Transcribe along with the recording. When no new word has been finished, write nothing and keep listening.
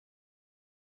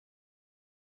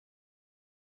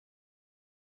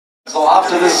So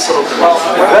after this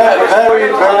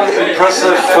very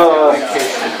impressive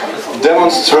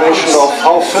demonstration of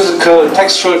how physical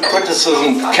textual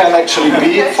criticism can actually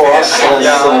be for us as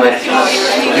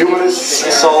humanists.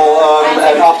 So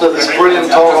and after this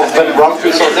brilliant talk of Ben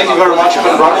Brumfield, so thank you very much,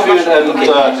 Ben Brumfield and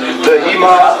the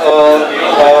HEMA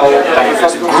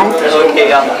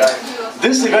group.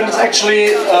 This event is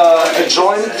actually a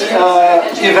joint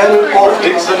event of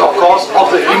DiXiT, of course,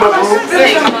 of the HEMA group,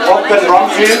 of Ben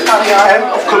Brumfield, and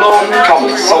of Cologne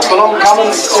Commons. So Cologne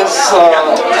Commons is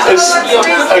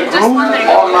a group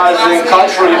organizing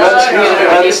cultural events, music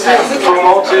events,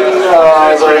 promoting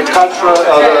the cultural,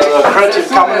 Creative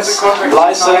Commons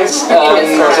license,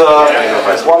 and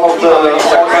one of the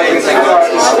organizing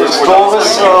is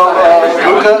Doris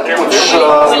Lücke, which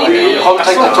we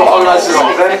contacted to organize this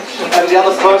event. And the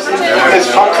other person is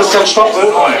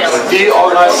Stoffel. He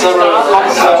organized several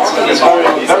concerts and is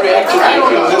very active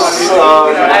in this field.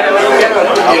 And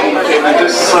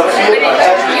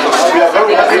we are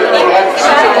very happy to have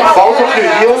both of you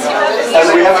here. And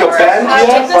we have your band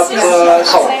here. But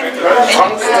so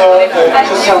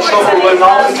Stoffel will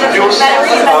now introduce you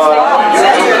to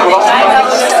Cologne and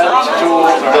to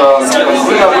the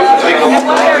winner with the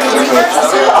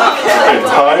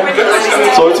Hi.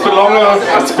 So it's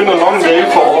been a long day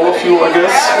for all of you, I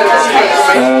guess,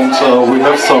 and we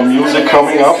have some music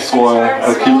coming up, so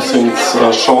I'll keep things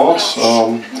short.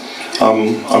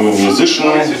 I'm a musician.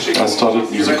 I studied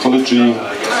musicology.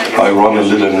 I run a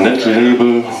little net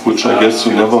label, which I guess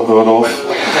you never heard of,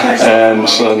 and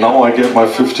now I get my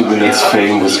 50 minutes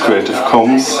fame with Creative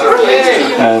Commons.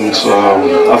 And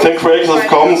I think Creative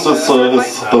Commons is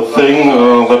the thing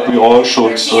that we all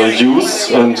should use.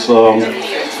 And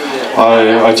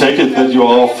I take it that you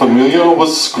are familiar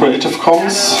with Creative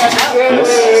Commons. Yes,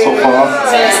 so far.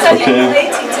 Okay.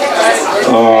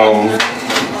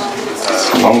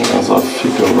 As long as I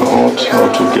figure out how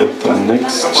to get the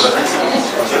next.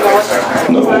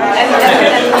 No.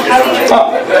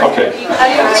 Okay.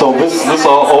 So these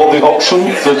are all the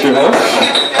options that you have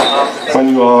when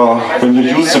you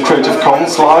use the Creative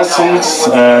Commons license,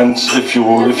 and if you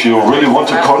really want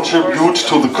to contribute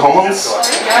to the commons,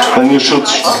 then you should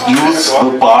use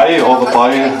the buy or the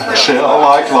buy share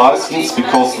alike license,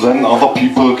 because then other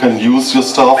people can use your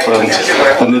stuff, and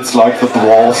then it's like the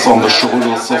dwarfs on the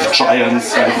shoulders of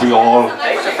giants, and we all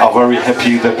are very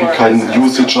happy that we can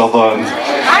use each other.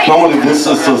 And normally this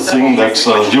is the thing that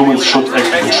humans should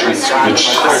act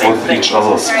with each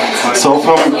other. So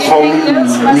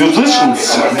from musicians,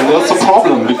 that's a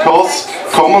problem, because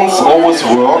commons always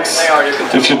works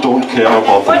if you don't care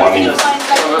about the money.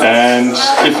 And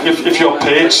if you're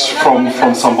paid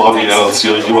from somebody else,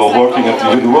 you are working at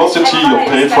the university, you're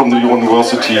paid from the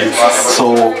university,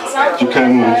 so you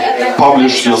can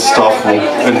publish your stuff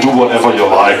and do whatever you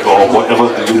like or whatever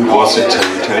the university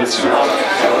tells you.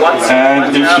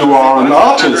 And if you are an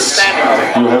artist,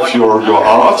 you have your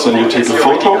art and you take a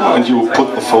photo and you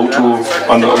put the photo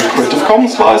under a Creative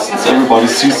Commons license. Everybody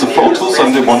sees the photos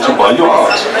and they want to buy your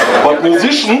art. But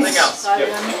musicians,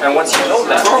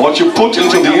 what you put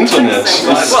into the internet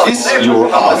is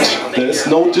your art. There is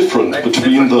no difference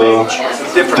between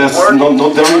there's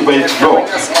no derivate work.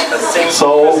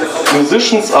 So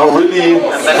musicians are really,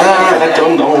 I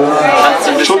don't know,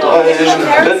 should I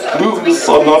let loose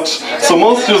or not? So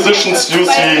most musicians use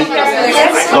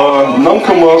the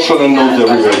non-commercial and no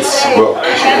derivates work.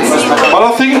 But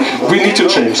I think we need to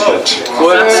change that.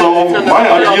 So my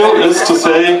idea is to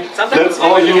say, let's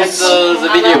all use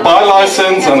the buy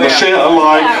license and the share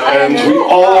alike, and we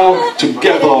all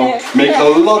together make a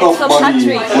lot of money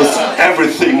with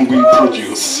everything we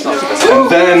produce. And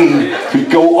then we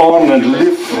go on and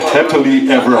live happily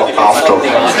ever after.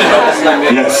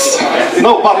 Yes.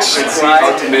 No, but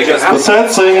the sad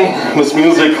thing with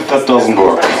music, that doesn't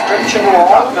work.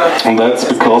 And that's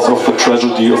because of the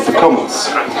tragedy of the commons.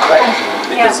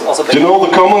 You know,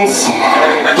 the commons,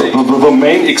 the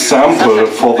main example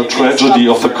for the tragedy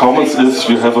of the commons is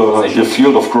you have a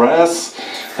field of grass,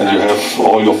 and you have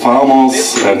all your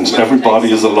farmers, and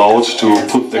everybody is allowed to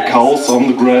put their cows on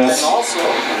the grass.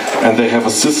 And they have a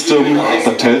system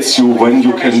that tells you when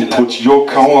you can put your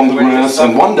cow on the grass,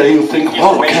 and one day you think,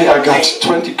 well, okay, I got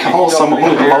 20 cows, I'm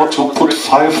only allowed to put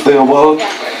 5 there. Well,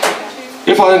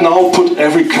 if I now put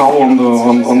every cow on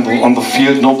the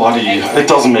field, it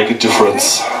doesn't make a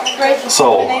difference.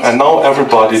 So, and now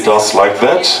everybody does like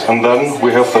that, and then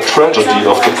we have the tragedy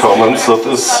of the commons, that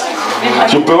is,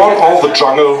 you burn all the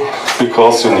jungle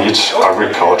because you need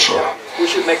agriculture.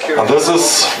 And this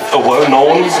is a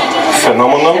well-known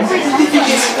phenomenon.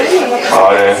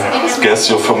 I guess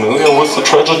you're familiar with the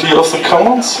tragedy of the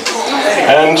commons.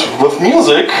 And with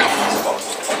music,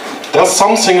 there's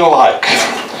something alike.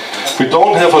 We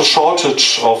don't have a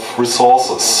shortage of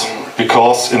resources,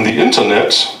 because in the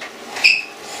internet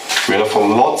we have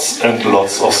lots and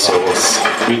lots of servers.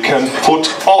 We can put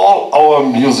all our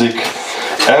music,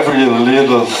 every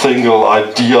little single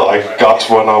idea I got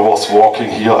when I was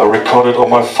walking here, I recorded on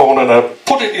my phone and I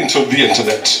put it into the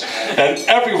internet. And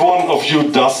every one of you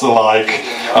does the like.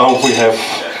 We have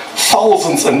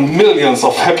thousands and millions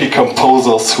of happy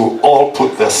composers who all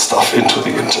put their stuff into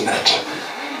the internet.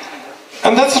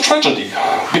 And that's a tragedy,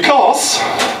 because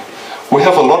we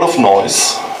have a lot of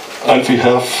noise and we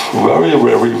have very,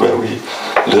 very, very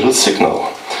little signal.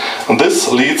 And this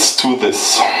leads to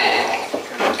this.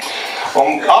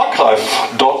 On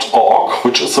archive.org,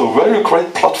 which is a very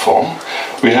great platform,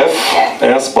 we have,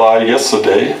 as by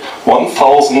yesterday,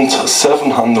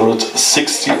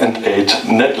 1,768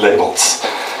 net labels.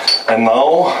 And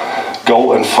now,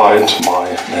 go and find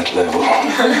my net label.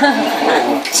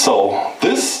 So,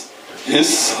 this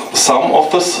is some of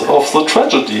the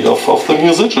tragedy of the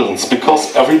musicians,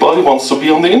 because everybody wants to be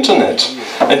on the internet.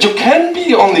 And you can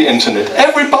be on the internet,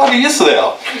 everybody is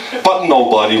there, but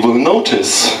nobody will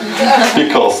notice,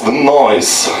 because the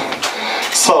noise.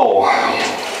 So,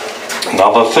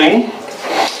 another thing,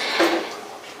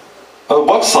 a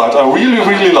website I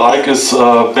really like is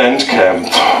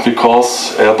Bandcamp,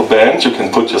 because at the band you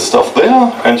can put your stuff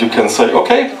there and you can say,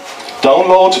 okay,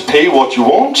 download, pay what you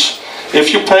want.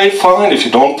 If you pay, fine. If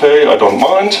you don't pay, I don't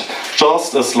mind,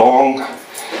 just as long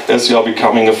as you are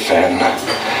becoming a fan.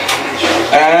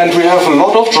 And we have a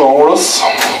lot of genres,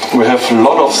 we have a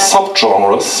lot of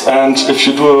subgenres, and if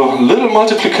you do a little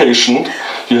multiplication,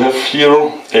 you have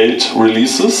here 8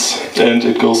 releases, and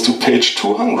it goes to page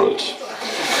 200.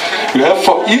 You have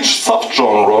for each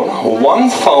subgenre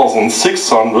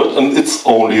 1,600, and it's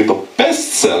only the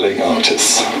best-selling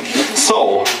artists.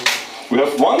 So, we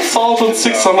have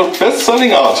 1,600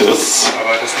 best-selling artists,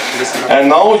 and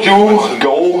now you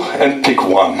go and pick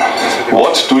one.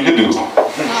 What do you do?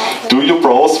 Do you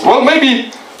browse? Well,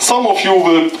 maybe some of you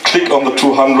will click on the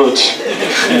 200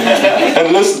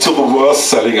 and listen to the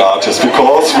worst-selling artists,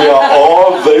 because we are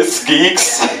all these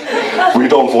geeks. We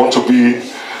don't want to be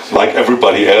like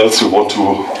everybody else. We want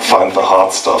to find the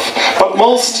hard stuff. But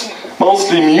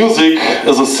mostly music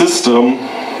is a system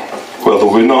where the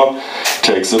winner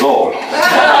takes it all.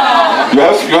 You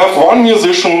have one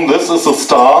musician, this is a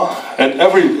star, and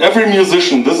every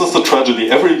musician, this is the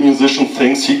tragedy, every musician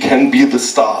thinks he can be the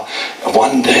star.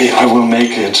 One day I will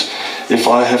make it. If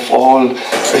I have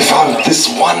this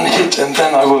one hit, and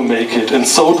then I will make it. And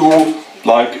so do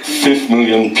like 5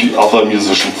 million other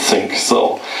musicians think.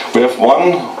 So we have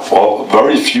one or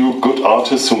very few good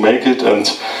artists who make it, and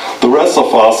the rest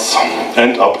of us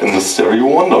end up in the stereo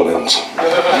Wonderland.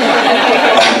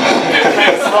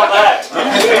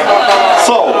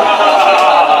 So,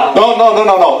 no.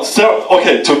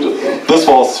 Okay, this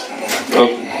was a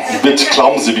bit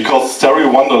clumsy, because stereo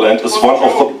Wonderland is one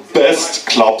of the best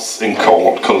clubs in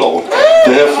Cologne.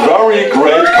 They have very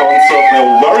great concerts,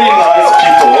 they're very nice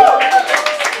people.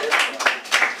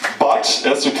 But,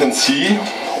 as you can see,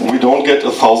 we don't get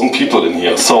 1,000 people in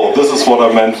here. So this is what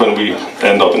I meant when we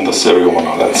end up in the stereo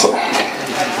Wonderland.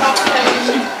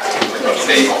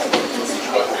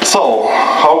 So,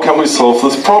 how can we solve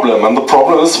this problem? And the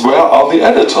problem is, where are the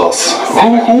editors?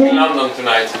 Who? In London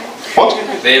tonight. What?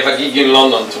 They have a gig in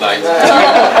London tonight.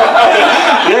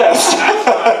 Yes.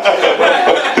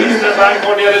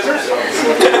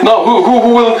 No,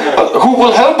 who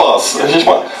will help us?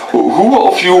 Who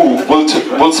of you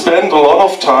will spend a lot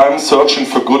of time searching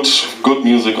for good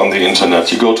music on the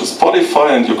internet? You go to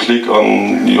Spotify and you click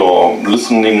on your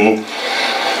listening,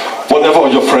 whatever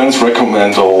your friends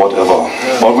recommend or whatever.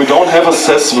 But we don't have a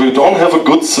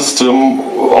good system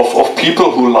of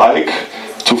people who like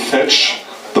to fetch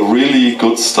the really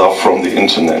good stuff from the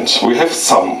internet. We have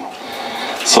some.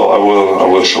 So I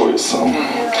will show you some.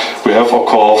 We have, of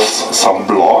course, some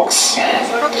blogs.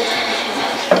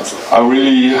 I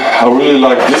really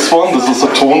like this one. This is a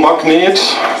tone magnet.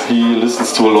 He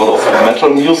listens to a lot of metal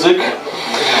music.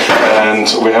 And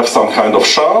we have some kind of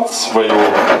charts where you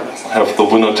have the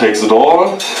winner takes it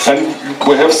all. And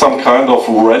we have some kind of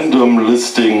random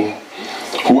listing.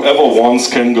 Whoever wants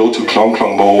can go to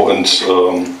Cologne and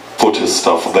put his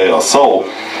stuff there. So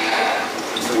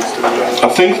I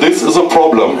think this is a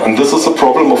problem, and this is a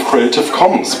problem of Creative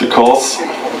Commons, because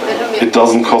it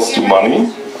doesn't cost you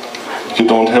money. You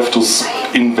don't have to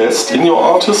invest in your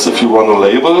artist. If you run a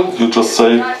label, you just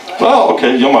say, well,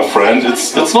 okay, you're my friend.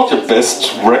 It's not your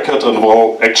best record, and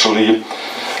well, actually,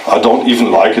 I don't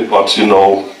even like it. But you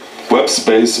know, web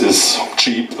space is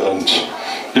cheap, and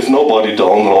if nobody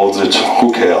downloads it,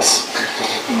 who cares?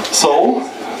 So,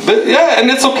 yeah, and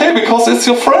it's okay because it's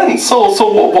your friend. So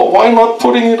why not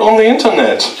putting it on the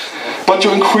internet? But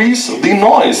you increase the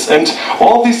noise, and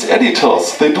all these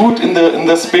editors, they do it in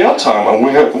their spare time. And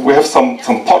we have some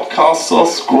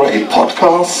podcasters, great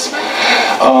podcasts.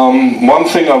 One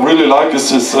thing I really like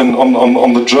is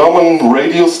on the German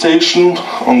radio station,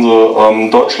 on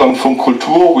the Deutschlandfunk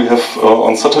Kultur, we have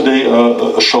on Saturday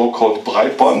a show called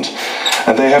Breitband,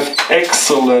 and they have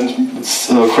excellent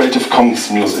Creative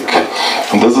Commons music.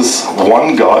 And this is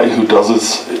one guy who does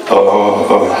this,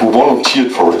 who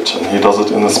volunteered for it, and he does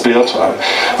it in his spare time.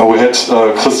 And we had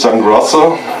Christian Grasse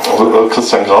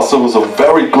was a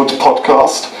very good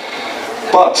podcast,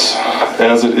 but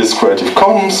as it is Creative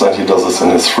Commons and he does this in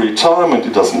his free time and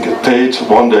he doesn't get paid,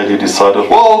 one day he decided,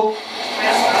 well,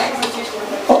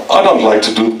 I don't like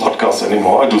to do podcasts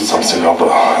anymore, I do something other.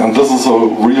 And this is a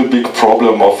real big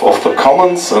problem of the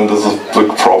Commons, and this is a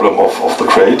big problem of the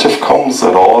Creative Commons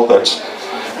at all, that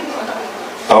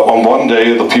on one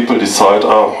day the people decide,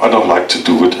 oh, I don't like to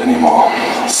do it anymore.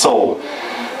 So,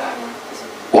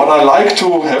 what I like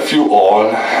to have you all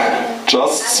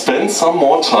just spend some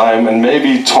more time and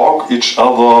maybe talk each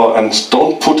other, and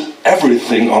don't put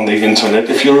everything on the internet.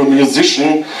 If you're a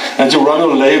musician and you run a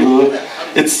label,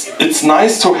 it's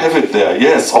nice to have it there.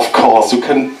 Yes, of course, you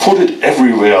can put it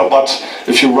everywhere, but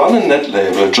if you run a net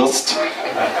label, just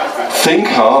think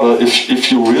harder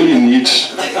if you really need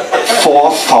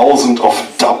 4,000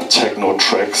 of dub techno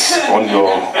tracks on your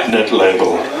net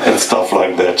label and stuff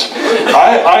like that.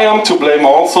 I am to blame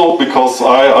also, because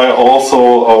I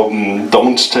also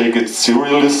don't take it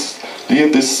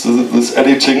seriously, this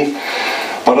editing.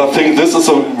 But I think this is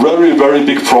a very, very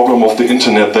big problem of the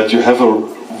internet, that you have a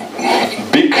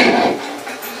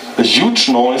huge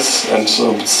noise and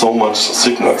so much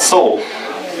signal. So,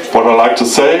 what I like to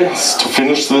say, to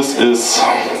finish this, is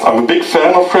I'm a big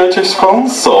fan of Creative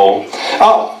Commons. So,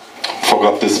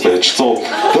 forgot this page. So,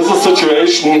 this is a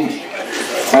situation,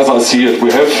 as I see it,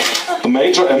 we have the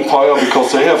major empire,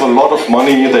 because they have a lot of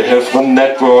money, they have the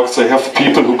networks, they have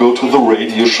people who go to the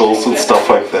radio shows and stuff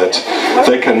like that.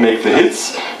 They can make the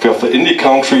hits. We have the indie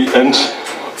country and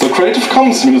the Creative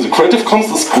Commons music. Creative Commons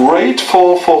is great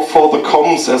for the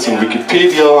commons, as in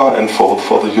Wikipedia, and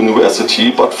for the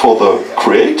university, but for the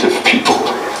creative people,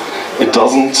 it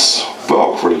doesn't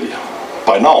work really,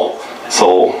 by now.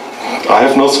 So, I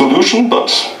have no solution, but...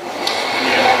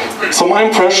 So my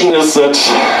impression is that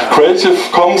Creative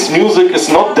Commons music is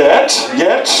not dead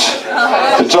yet,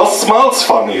 it just smells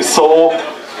funny. So,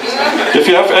 if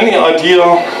you have any idea,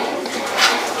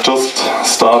 just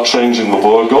start changing the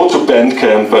world. Go to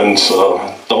Bandcamp and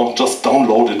don't just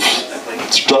download it.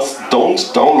 Just don't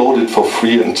download it for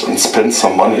free and spend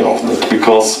some money on it,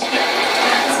 because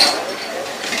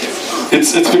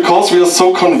it's because we are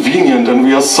so convenient and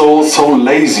we are so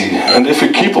lazy. And if we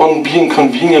keep on being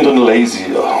convenient and lazy,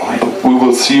 we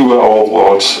will see where our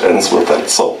world ends with that.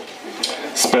 So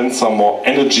spend some more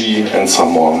energy and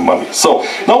some more money. So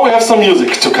now we have some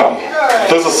music to come.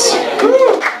 This is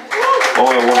all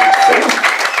I want to say.